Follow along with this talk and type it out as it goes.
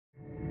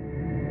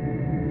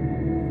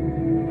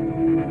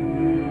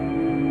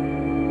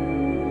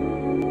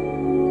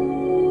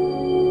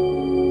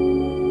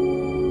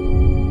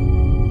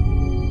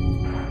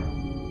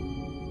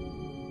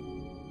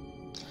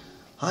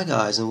Hi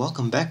guys, and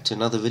welcome back to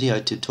another video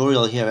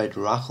tutorial here at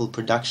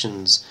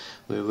ReichelProductions.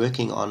 We're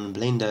working on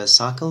Blender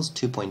Cycles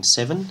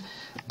 2.7,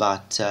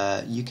 but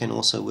you can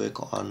also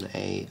work on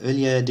an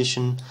earlier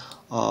edition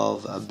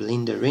of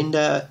Blender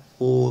Render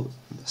or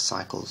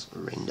Cycles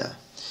Render.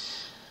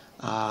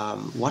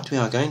 What we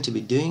are going to be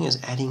doing is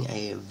adding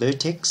a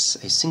vertex,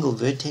 a single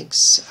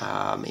vertex.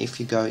 If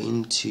you go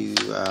into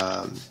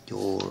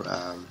your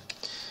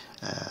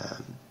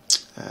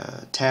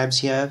tabs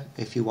here,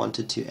 if you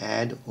wanted to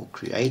add or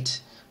create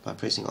by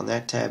pressing on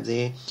that tab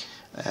there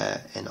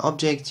an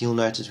object, you'll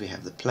notice we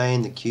have the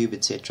plane, the cube,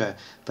 etc.,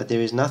 but there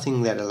is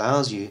nothing that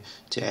allows you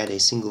to add a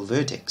single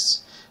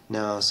vertex.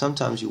 Now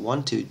sometimes you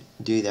want to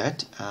do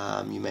that.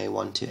 You may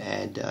want to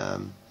add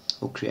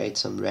or create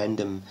some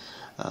random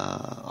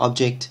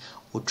object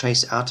or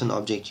trace out an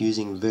object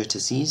using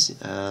vertices,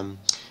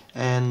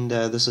 and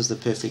this is the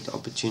perfect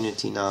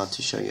opportunity now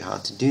to show you how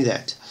to do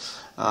that.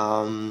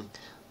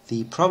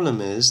 The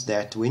problem is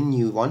that when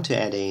you want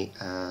to add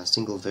a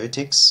single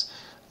vertex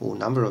or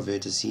number of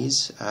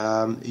vertices,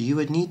 you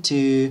would need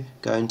to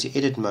go into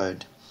edit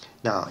mode.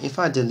 Now if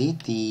I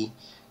delete the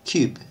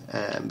cube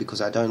because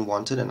I don't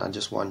want it and I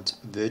just want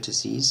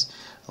vertices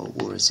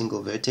or a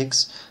single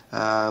vertex,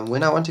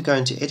 when I want to go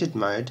into edit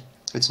mode,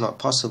 it's not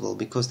possible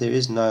because there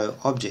is no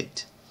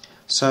object.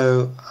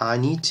 So I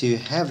need to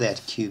have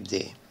that cube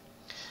there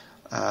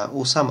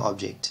or some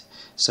object,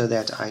 so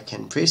that I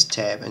can press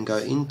tab and go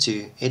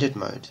into edit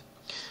mode.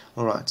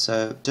 Alright,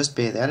 so just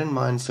bear that in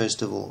mind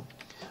first of all.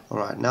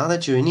 Alright, now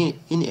that you're in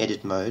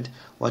edit mode,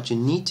 what you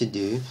need to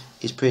do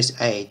is press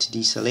A to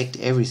deselect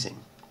everything,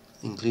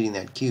 including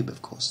that cube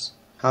of course.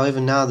 However,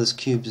 now this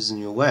cube is in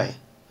your way.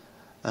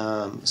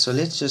 So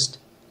let's just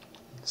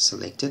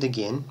select it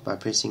again by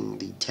pressing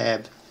the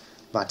tab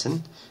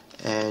button,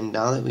 and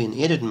now that we're in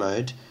edit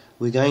mode,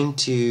 we're going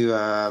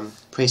to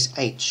press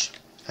H,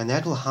 and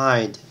that will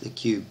hide the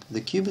cube. The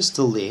cube is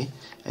still there,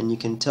 and you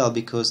can tell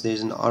because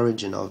there's an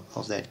origin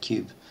of that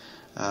cube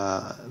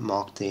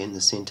marked there in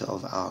the center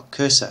of our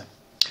cursor.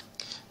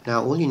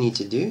 Now all you need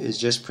to do is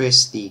just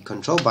press the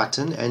control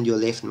button and your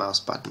left mouse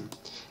button,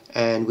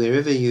 and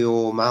wherever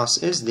your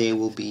mouse is, there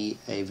will be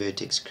a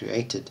vertex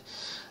created.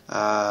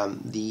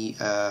 The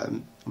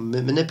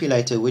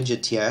manipulator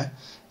widget here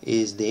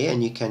is there,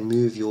 and you can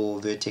move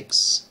your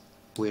vertex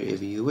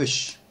wherever you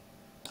wish.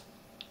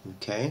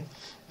 Okay,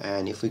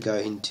 and if we go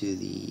into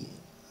the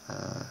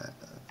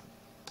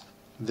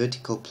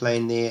vertical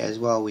plane there as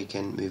well, we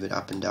can move it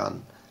up and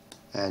down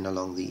and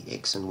along the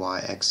X and Y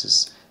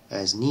axis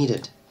as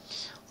needed.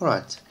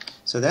 Alright,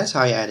 so that's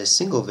how you add a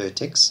single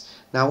vertex.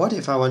 Now what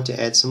if I want to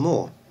add some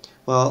more?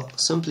 Well,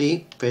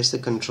 simply press the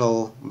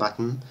control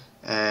button,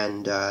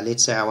 and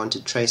let's say I want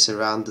to trace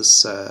around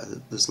this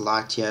this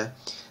light here.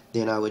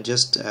 Then I would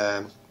just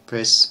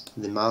press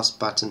the mouse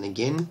button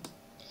again,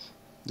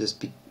 just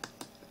be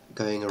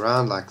going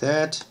around like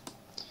that,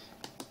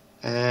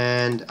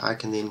 and I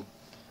can then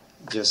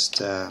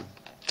just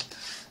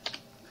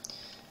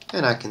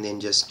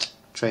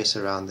trace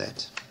around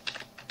that.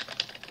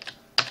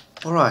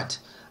 Alright,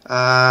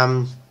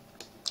 and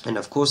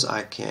of course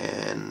I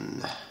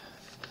can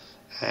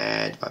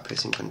add by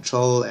pressing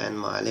control and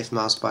my left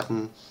mouse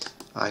button.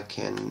 I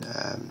can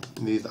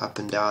move up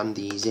and down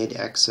the Z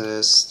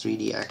axis,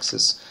 3D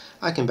axis.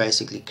 I can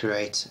basically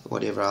create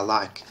whatever I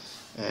like.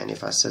 And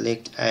if I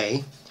select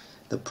A,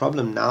 the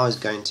problem now is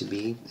going to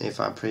be if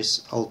I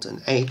press alt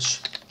and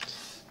H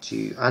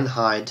to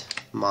unhide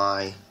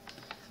my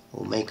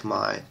or make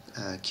my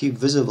cube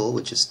visible,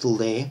 which is still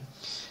there.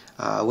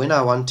 When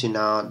I want to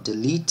now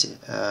delete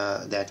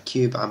that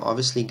cube, I'm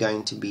obviously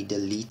going to be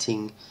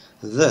deleting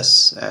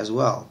this as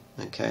well.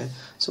 Okay,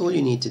 so all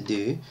you need to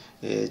do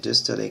is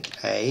just select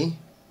A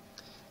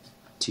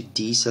to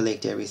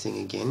deselect everything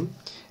again,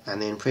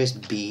 and then press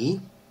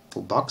B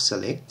for box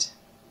select.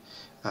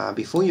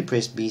 Before you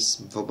press B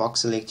for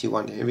box select, you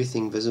want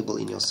everything visible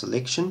in your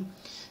selection,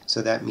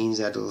 so that means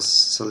that it will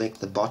select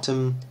the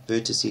bottom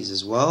vertices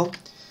as well.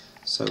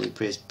 So we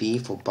press B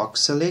for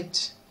box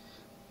select,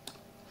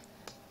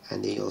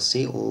 and there you'll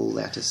see all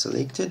that is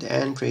selected,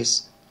 and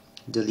press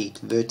delete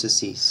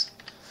vertices.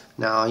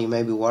 Now you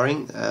may be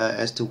worrying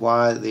as to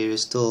why there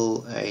is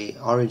still a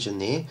origin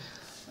there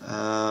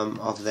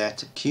of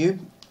that cube.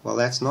 Well,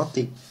 that's not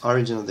the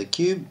origin of the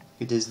cube,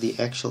 it is the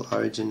actual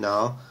origin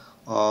now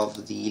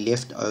of the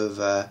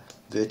leftover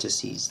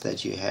vertices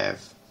that you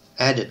have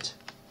added.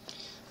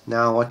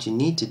 Now what you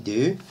need to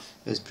do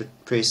is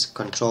press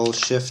Ctrl,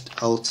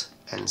 Shift, Alt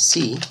and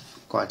C,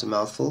 quite a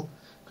mouthful,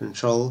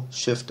 Ctrl,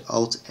 Shift,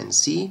 Alt and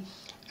C,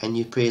 and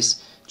you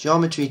press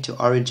Geometry to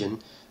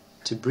Origin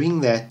to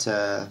bring that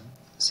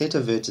set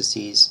of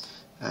vertices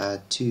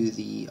to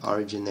the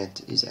origin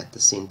that is at the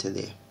center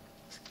there,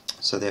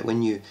 so that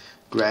when you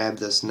grab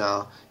this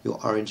now, your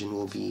origin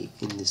will be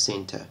in the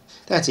center.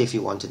 That's if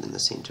you want it in the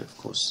center, of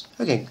course.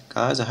 Okay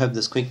guys, I hope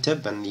this quick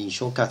tip and the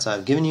shortcuts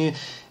I've given you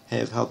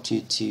have helped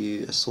you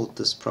to sort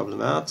this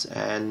problem out,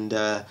 and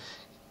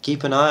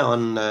keep an eye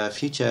on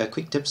future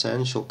quick tips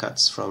and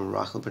shortcuts from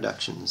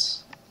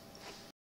ReichelProductions.